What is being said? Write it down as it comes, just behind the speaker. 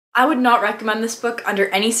I would not recommend this book under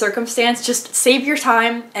any circumstance. Just save your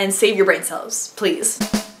time and save your brain cells, please.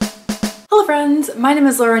 Hello friends, my name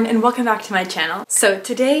is Lauren and welcome back to my channel. So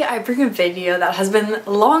today I bring a video that has been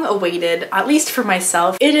long awaited, at least for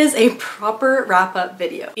myself. It is a proper wrap-up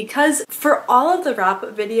video because for all of the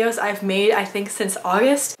wrap-up videos I've made, I think since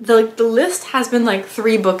August, the list has been like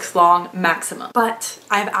 3 books long maximum. But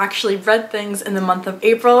I've actually read things in the month of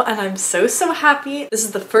April and I'm so happy. This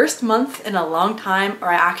is the first month in a long time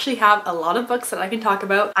where I actually have a lot of books that I can talk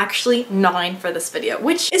about. Actually 9 for this video,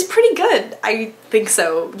 which is pretty good. I think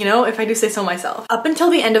so, you know, if I do say so myself. Up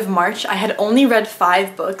until the end of March, I had only read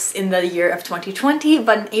 5 books in the year of 2020,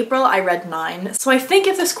 but in April I read 9. So I think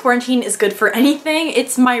if this quarantine is good for anything,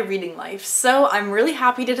 it's my reading life. So I'm really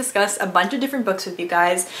happy to discuss a bunch of different books with you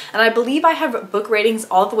guys, and I believe I have book ratings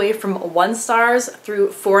all the way from 1 stars through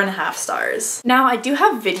 4.5 stars. Now I do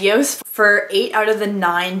have videos for 8 out of the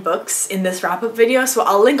 9 books in this wrap-up video, so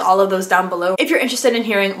I'll link all of those down below if you're interested in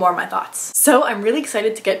hearing more of my thoughts. So I'm really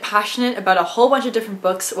excited to get passionate about a whole bunch of different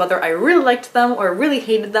books, whether I really liked them or really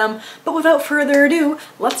hated them, but without further ado,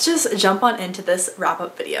 let's just jump on into this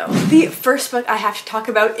wrap-up video. The first book I have to talk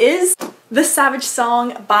about is The Savage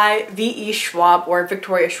Song by V.E. Schwab, or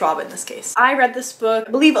Victoria Schwab in this case. I read this book,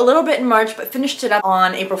 I believe a little bit in March, but finished it up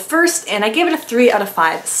on April 1st, and I gave it a 3 out of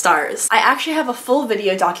 5 stars. I actually have a full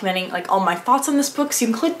video documenting like all my thoughts on this book, so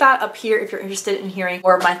you can click that up here if you're interested in hearing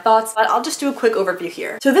more of my thoughts, but I'll just do a quick overview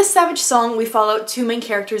here. So this Savage Song, we follow 2 main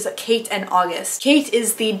characters, Kate and August. Kate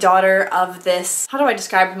is the daughter of this, how do I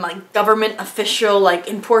describe him, like government official, like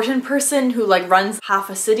important person who like runs half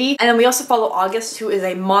a city, and then we also follow August, who is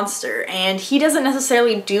a monster, and he doesn't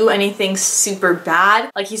necessarily do anything super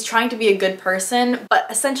bad. Like, he's trying to be a good person, but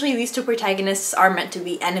essentially these 2 protagonists are meant to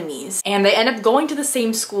be enemies. And they end up going to the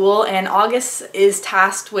same school, and August is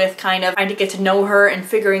tasked with kind of trying to get to know her and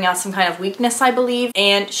figuring out some kind of weakness, I believe.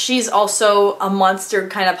 And she's also a monster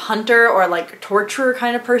kind of hunter or like torturer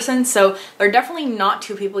kind of person, so they're definitely not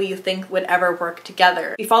 2 people you think would ever work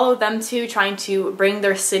together. We follow them 2 trying to bring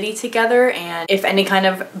their city together, and if any kind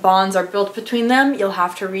of bonds are built between them, you'll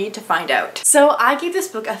have to read to find out. So I gave this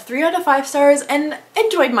book a 3 out of 5 stars and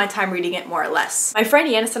enjoyed my time reading it more or less. My friend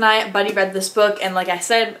Yanis and I buddy read this book, and like I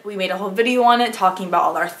said, we made a whole video on it talking about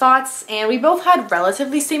all our thoughts, and we both had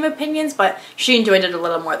relatively same opinions, but she enjoyed it a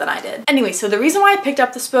little more than I did. Anyway, so the reason why I picked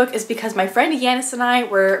up this book is because my friend Yanis and I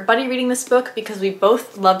were buddy reading this book because we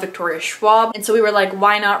both love Victoria Schwab, and so we were like,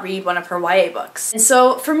 why not read one of her YA books? And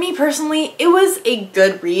so for me personally, it was a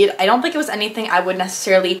good read. I don't think it was anything I would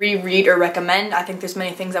necessarily reread or recommend. I think there's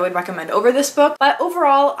many things I would recommend over this book, but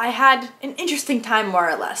overall I had an interesting time more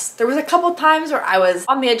or less. There was a couple times where I was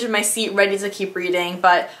on the edge of my seat ready to keep reading,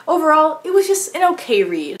 but overall it was just an okay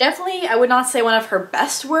read. Definitely I would not say one of her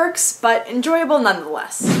best works, but enjoyable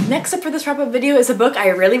nonetheless. Next up for this wrap-up video is a book I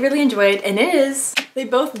really enjoyed, and it is They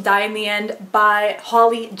Both Die in the End by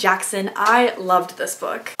Holly Jackson. I loved this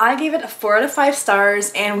book. I gave it a 4 out of 5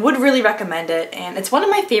 stars and would really recommend it, and it's one of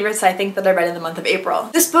my favorites I think that I read in the month of April.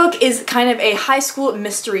 This book is kind of a high school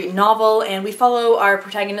mystery novel, and we follow our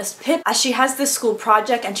protagonist Pip as she has this school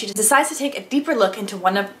project and she decides to take a deeper look into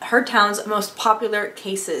one of her town's most popular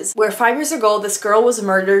cases, where 5 years ago this girl was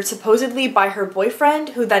murdered supposedly by her boyfriend,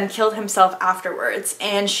 who then killed himself afterwards,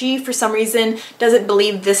 and she for some reason doesn't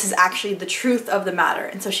believe this is actually the truth of the matter,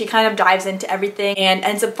 and so she kind of dives into everything and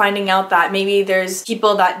ends up finding out that maybe there's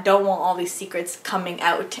people that don't want all these secrets coming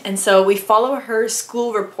out. And so we follow her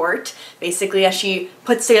school report basically as she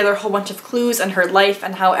puts together a whole bunch of clues in her life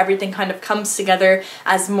and how everything kind of comes together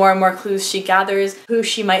as more and more clues she gathers who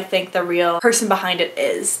she might think the real person behind it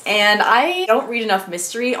is. And I don't read enough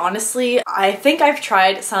mystery, honestly. I think I've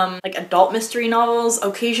tried some like adult mystery novels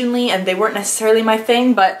occasionally and they weren't necessarily my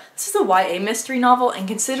thing, but this is a YA mystery novel, and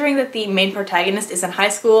considering that the main protagonist is in high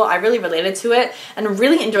school, I really related to it and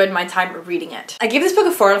really enjoyed my time reading it. I gave this book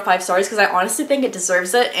a 4 out of 5 stars because I honestly think it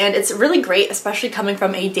deserves it, and it's really great, especially coming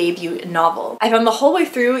from a debut novel. I found the whole way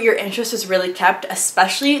through your interest was really kept,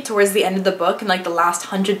 especially towards the end of the book and like the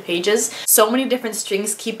last 100 pages. So many different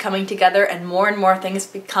strings keep coming together and more things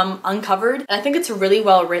become uncovered, and I think it's really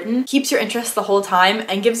well written, keeps your interest the whole time,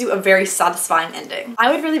 and gives you a very satisfying ending.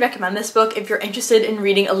 I would really recommend this book if you're interested in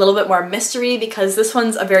reading a little bit more mystery, because this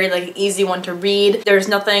one's a very like easy one to read. read. There's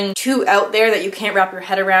nothing too out there that you can't wrap your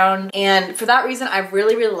head around, and for that reason I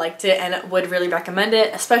really liked it and would really recommend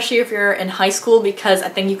it, especially if you're in high school, because I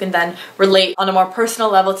think you can then relate on a more personal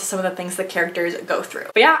level to some of the things the characters go through.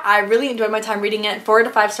 But yeah, I really enjoyed my time reading it. 4 to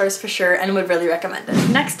 5 stars for sure, and would really recommend it.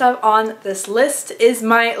 Next up on this list is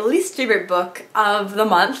my least favorite book of the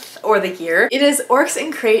month or the year. It is Orcs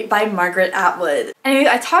and Crate by Margaret Atwood. Anyway,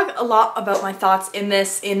 I talk a lot about my thoughts in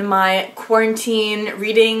this in my quarantine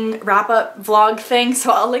reading wrap-up vlog thing,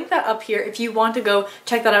 so I'll link that up here if you want to go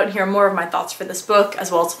check that out and hear more of my thoughts for this book,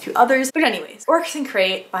 as well as a few others. But anyways, Orcs and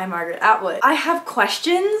Crate by Margaret Atwood. I have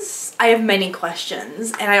questions. I have many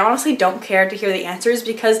questions, and I honestly don't care to hear the answers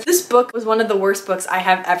because this book was one of the worst books I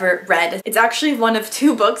have ever read. It's actually one of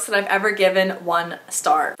 2 books that I've ever given 1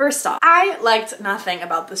 star. First off, I liked nothing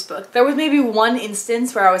about this book. There was maybe one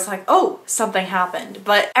instance where I was like, oh, something happened,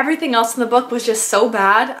 but everything else in the book was just so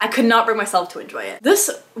bad, I could not bring myself to enjoy it. This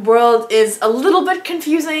world is a little bit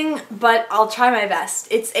confusing, but I'll try my best.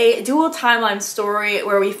 It's a dual timeline story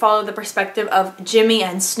where we follow the perspective of Jimmy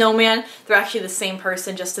and Snowman. They're actually the same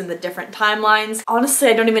person, just in the different timelines. Honestly,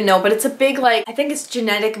 I don't even know, but it's a big, like, I think it's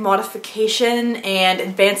genetic modification and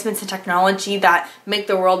advancements in technology that make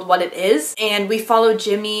the world what it is. And we follow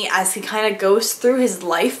Jimmy as he kind of goes through his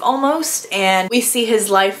life almost, and we see his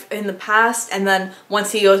life in the past, and then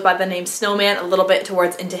once he goes by the name Snowman, a little bit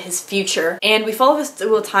towards into his future. And we follow this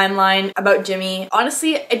dual timeline about Jimmy.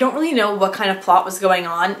 Honestly, I don't really know what kind of plot was going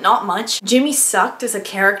on. Not much. Jimmy sucked as a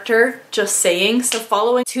character, just saying, so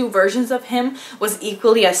following 2 versions of him was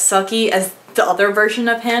equally as sucky as the other version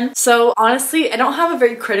of him. So honestly, I don't have a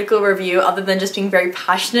very critical review other than just being very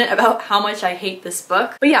passionate about how much I hate this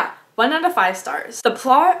book. But yeah, 1 out of 5 stars. The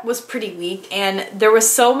plot was pretty weak, and there was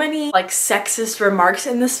so many like sexist remarks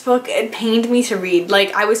in this book, it pained me to read.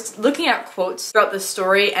 Like, I was looking at quotes throughout the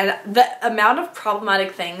story, and the amount of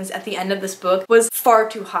problematic things at the end of this book was far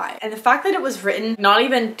too high. And the fact that it was written not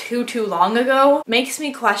even too long ago makes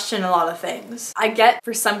me question a lot of things. I get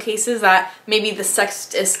for some cases that maybe the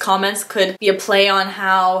sexist comments could be a play on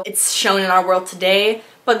how it's shown in our world today,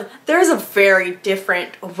 but there's a very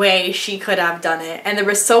different way she could have done it, and there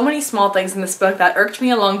were so many small things in this book that irked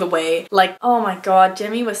me along the way. Like, oh my god,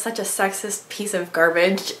 Jimmy was such a sexist piece of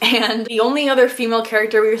garbage, and the only other female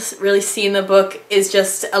character we really see in the book is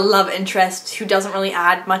just a love interest who doesn't really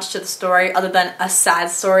add much to the story other than a sad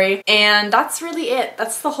story, and that's really it.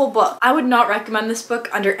 That's the whole book. I would not recommend this book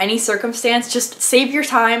under any circumstance. Just save your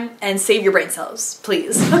time and save your brain cells,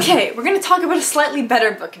 please. Okay, we're gonna talk about a slightly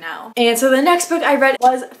better book now. And so the next book I read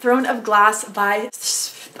was Throne of Glass by,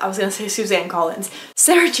 I was gonna say Suzanne Collins,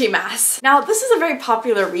 Sarah J Maas. Now, this is a very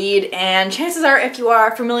popular read, and chances are if you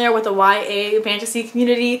are familiar with the YA fantasy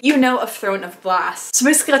community, you know of Throne of Glass. So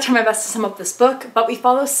basically, I'll try my best to sum up this book, but we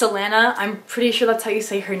follow Celaena, I'm pretty sure that's how you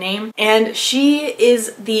say her name, and she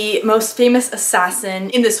is the most famous assassin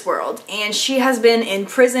in this world, and she has been in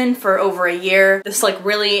prison for over a year, this like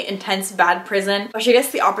really intense bad prison, but she gets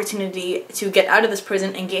the opportunity to get out of this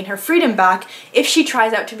prison and gain her freedom back if she tries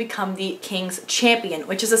out to become the king's champion,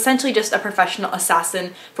 which is essentially just a professional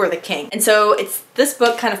assassin for the king. And so this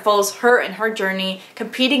book kind of follows her and her journey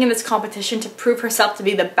competing in this competition to prove herself to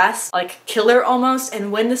be the best, like, killer almost,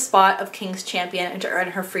 and win the spot of king's champion and to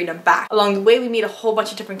earn her freedom back. Along the way, we meet a whole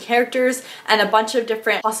bunch of different characters and a bunch of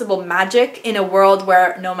different possible magic in a world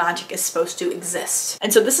where no magic is supposed to exist.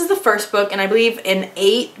 And so this is the first book, and I believe an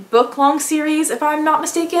 8-book-long series, if I'm not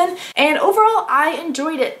mistaken, and overall, I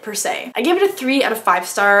enjoyed it per se. I gave it a 3 out of 5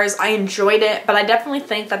 stars. I enjoyed it, but I definitely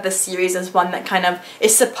think that this series is one that kind of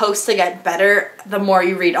is supposed to get better the more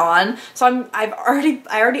you read on. So I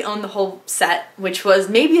already own the whole set, which was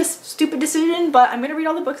maybe a stupid decision, but I'm gonna read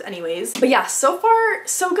all the books anyways. But yeah, so far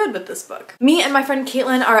so good with this book. Me and my friend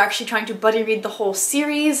Caitlin are actually trying to buddy read the whole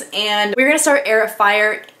series, and we're gonna start Heir of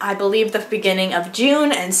Fire, I believe, the beginning of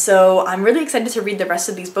June, and so I'm really excited to read the rest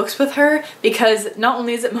of these books with her, because not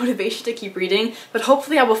only is it motivation to keep reading, but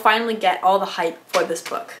hopefully I will finally get all the hype for this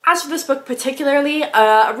book. As for this book particularly,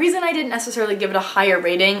 a reason I didn't necessarily give it a higher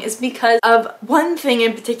rating is because of one thing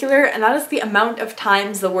in particular, and that is the amount of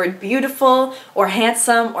times the word beautiful or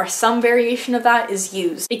handsome or some variation of that is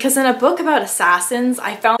used. Because in a book about assassins,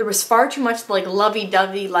 I found there was far too much like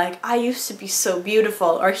lovey-dovey, like, I used to be so beautiful,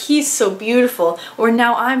 or he's so beautiful, or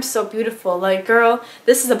now I'm so beautiful. Like, girl,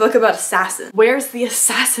 this is a book about assassins. Where's the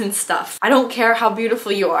assassin stuff? I don't care how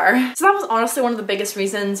beautiful you are. So that was honestly one of the biggest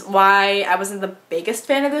reasons why I wasn't the biggest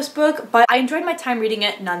fan of this book, but I enjoyed my time reading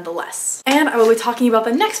it nonetheless. And and I will be talking about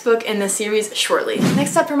the next book in this series shortly.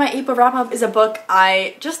 Next up for my April wrap-up is a book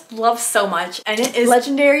I just love so much, and it is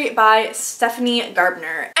Legendary by Stephanie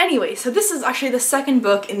Garbner. Anyway, so this is actually the second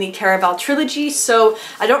book in the Caraval trilogy, so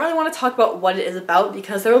I don't really want to talk about what it is about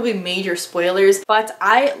because there will be major spoilers, but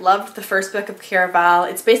I loved the first book of Caraval.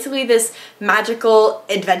 It's basically this magical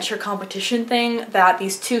adventure competition thing that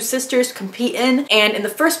these two sisters compete in, and in the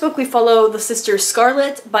first book we follow the sister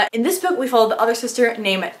Scarlet, but in this book we follow the other sister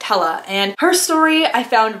named Tella, and her story I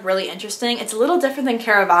found really interesting. It's a little different than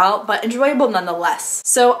Caraval, but enjoyable nonetheless.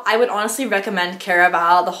 So I would honestly recommend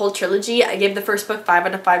Caraval, the whole trilogy. I gave the first book 5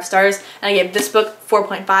 out of 5 stars, and I gave this book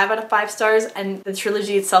 4.5 out of 5 stars, and the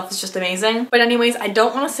trilogy itself is just amazing. But anyways, I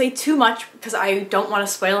don't want to say too much because I don't want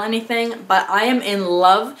to spoil anything, but I am in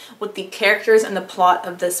love with the characters and the plot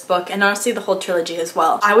of this book, and honestly the whole trilogy as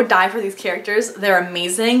well. I would die for these characters. They're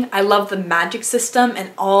amazing. I love the magic system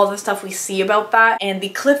and all the stuff we see about that, and the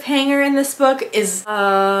cliffhanger in this book is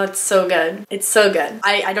it's so good. It's so good.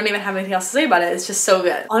 I don't even have anything else to say about it. It's just so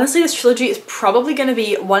good. Honestly, this trilogy is probably going to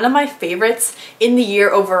be one of my favorites in the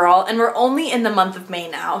year overall, and we're only in the month of May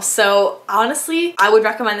now, so honestly I would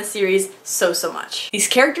recommend the series so much. These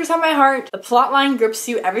characters have my heart, the plot line grips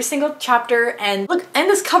you every single chapter, and look, and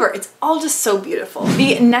this cover, it's all just so beautiful.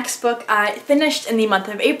 The next book I finished in the month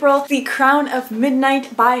of April, The Crown of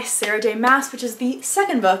Midnight by Sarah J Maas, which is the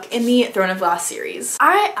second book in the Throne of Glass series.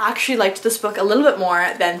 I actually liked this book a little bit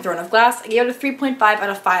more than Throne of Glass. I gave it a 3.5 out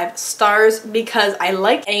of 5 stars because I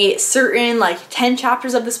liked a certain like 10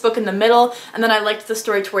 chapters of this book in the middle, and then I liked the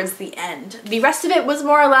story towards the end. The rest of it was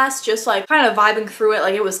more or less just like kind of vibing through it,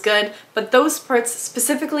 like it was good, but those parts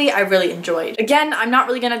specifically I really enjoyed. Again, I'm not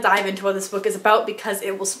really gonna dive into what this book is about because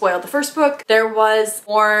it will spoil the first book. There was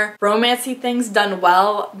more romancy things done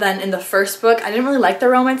well than in the first book. I didn't really like the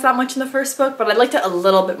romance that much in the first book, but I liked it a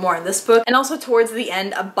little bit more in this book. And also towards the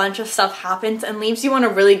end, a bunch of stuff happens and leaves you on a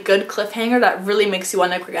really good cliffhanger that really makes you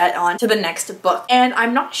want to get on to the next book. And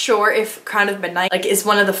I'm not sure if Crown of Midnight like is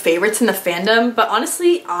one of the favorites in the fandom, but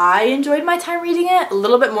honestly I enjoyed my time reading it a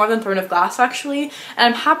little bit more than Throne of Glass actually, and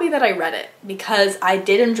I'm happy that I read it because I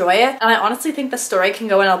did enjoy it, and I honestly think the story can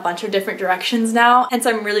go in a bunch of different directions now, hence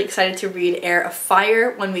I'm really excited to read Heir of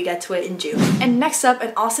Fire when we get to it in June. And next up,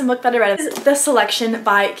 an awesome book that I read is The Selection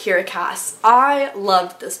by Kiera Cass. I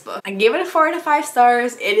loved this book. I gave it a 4 out of 5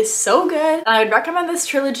 stars. It is so good, and I would recommend this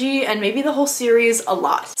trilogy and maybe the whole series a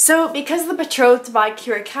lot. So because The Betrothed by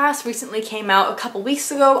Kiera Cass recently came out a couple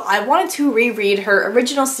weeks ago, I wanted to reread her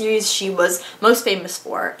original series she was most famous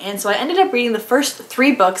for, and so I ended up reading the first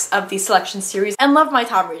 3 books of the Selection series and loved my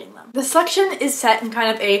time reading them. The Selection is set in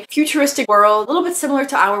kind of a futuristic world, a little bit similar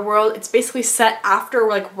to our world. It's basically set after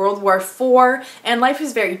like World War IV, and life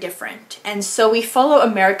is very different. And so we follow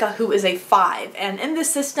America, who is a 5, and in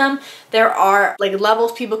this system there are like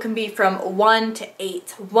levels people can be from 1 to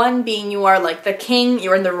 8. 1 being you are like the king,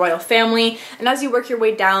 you're in the royal family, and as you work your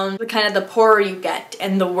way down, kind of the poorer you get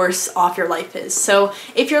and the worse off your life is. So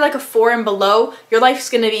if you're like a 4 and below, your life's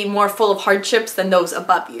gonna be more full of hardships than those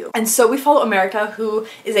above you. And so we follow America, who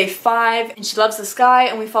is a 5, and she loves the sky,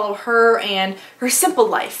 and we follow her and her simple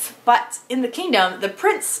life. But in the kingdom, the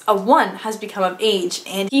prince of 1 has become of age,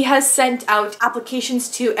 and he has sent out applications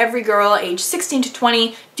to every girl aged 16 to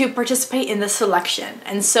 20 to participate in the selection.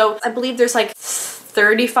 And so I believe there's like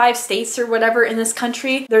 35 states or whatever in this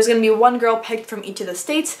country. There's gonna be 1 girl picked from each of the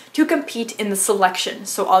states to compete in the selection.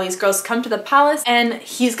 So all these girls come to the palace, and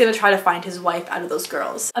he's gonna try to find his wife out of those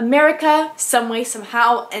girls. America, some way,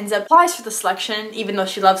 somehow, ends up applies for the selection, even though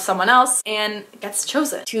she loves someone else, and gets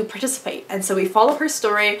chosen to participate. And so we follow her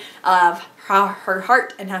story of how her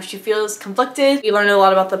heart and how she feels conflicted. We learn a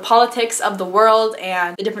lot about the politics of the world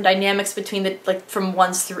and the different dynamics between the like from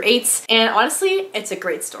 1s through 8s. And honestly, it's a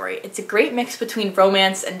great story. It's a great mix between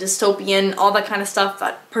romance and dystopian, all that kind of stuff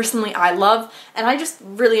that personally I love, and I just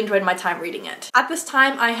really enjoyed my time reading it. At this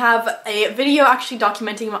time, I have a video actually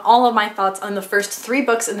documenting all of my thoughts on the first 3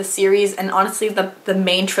 books in the series, and honestly the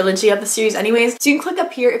main trilogy of the series anyways, so you can click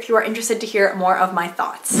up here if you are interested to hear more of my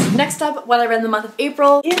thoughts. Next up, what I read in the month of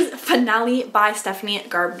April is Finale by Stephanie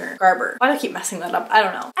Garbner. Why do I keep messing that up? I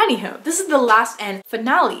don't know. Anywho, this is the last and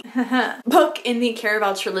finale book in the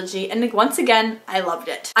Caraval trilogy, and once again, I loved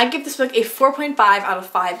it. I give this book a 4.5 out of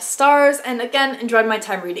 5 stars, and again, enjoyed my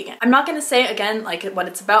time reading it. I'm not gonna say again like what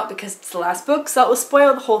it's about because it's the last book, so that will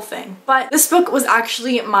spoil the whole thing. But this book was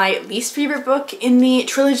actually my least favorite book in the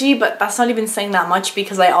trilogy, but that's not even saying that much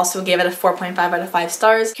because I also gave it a 4.5 out of 5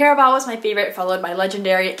 stars. Caraval was my favorite, followed by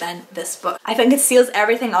Legendary, then this book. I think it seals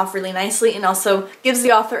everything off really nicely. nicely and also gives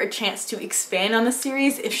the author a chance to expand on the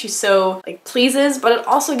series if she so pleases, but it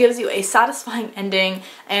also gives you a satisfying ending,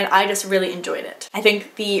 and I just really enjoyed it. I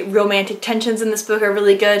think the romantic tensions in this book are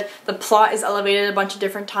really good. The plot is elevated a bunch of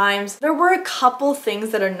different times. There were a couple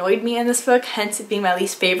things that annoyed me in this book, hence it being my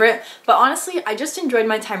least favorite, but honestly, I just enjoyed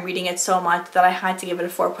my time reading it so much that I had to give it a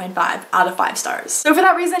 4.5 out of 5 stars. So for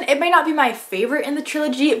that reason, it may not be my favorite in the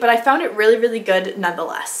trilogy, but I found it really, really good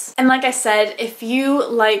nonetheless. And like I said, if you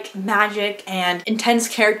like magic and intense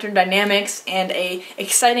character dynamics and a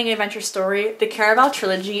exciting adventure story, the Caraval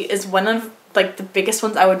trilogy is one of the biggest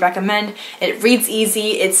ones I would recommend. It reads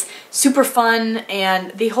easy, it's super fun,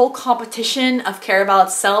 and the whole competition of Caraval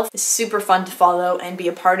itself is super fun to follow and be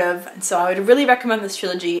a part of, and so I would really recommend this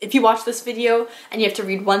trilogy. If you watch this video and you have to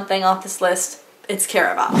read one thing off this list, it's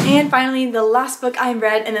Caraval. And finally, the last book I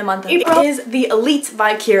read in the month of April is The Elite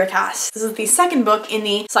by Kiera Cass. This is the second book in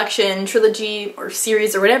the section, trilogy, or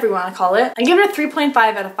series, or whatever you want to call it. I give it a 3.5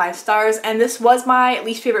 out of 5 stars, and this was my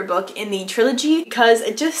least favorite book in the trilogy because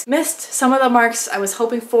it just missed some of the marks I was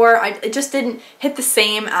hoping for. It just didn't hit the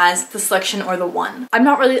same as The Selection or The One. I'm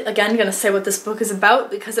not really, again, gonna say what this book is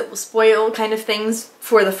about because it will spoil kind of things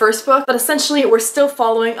for the first book, but essentially we're still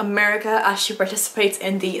following America as she participates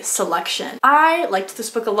in The Selection. I liked this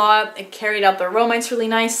book a lot. It carried out the romance really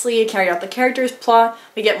nicely, it carried out the characters' plot,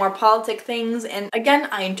 we get more politic things, and again,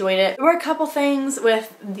 I enjoyed it. There were a couple things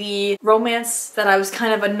with the romance that I was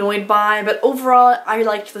kind of annoyed by, but overall, I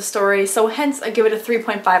liked the story, so hence I give it a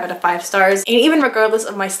 3.5 out of 5 stars, and even regardless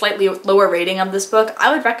of my slightly lower rating of this book,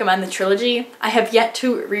 I would recommend the trilogy. I have yet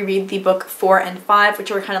to reread the book 4 and 5, which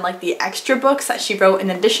were kind of like the extra books that she wrote in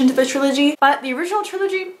addition to the trilogy, but the original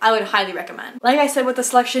trilogy, I would highly recommend. Like I said with The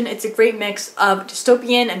Selection, it's a great mix of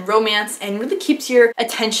dystopian and romance and really keeps your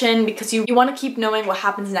attention because you want to keep knowing what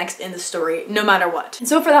happens next in the story, no matter what. And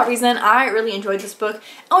so for that reason, I really enjoyed this book.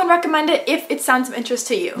 I would recommend it if it sounds of interest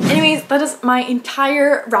to you. Anyways, that is my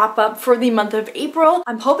entire wrap up for the month of April.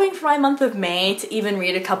 I'm hoping for my month of May to even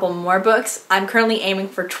read a couple more books. I'm currently aiming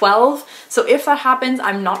for 12, so if that happens,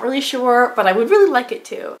 I'm not really sure, but I would really like it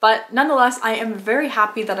to. But nonetheless, I am very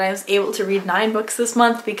happy that I was able to read 9 books this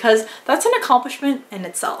month because that's an accomplishment in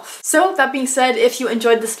itself. So that being said, if you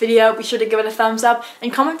enjoyed this video, be sure to give it a thumbs up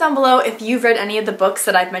and comment down below if you've read any of the books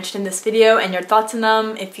that I've mentioned in this video and your thoughts on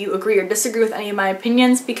them, if you agree or disagree with any of my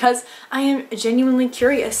opinions, because I am genuinely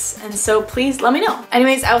curious, and so please let me know.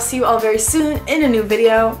 Anyways, I will see you all very soon in a new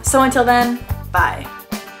video, so until then, bye.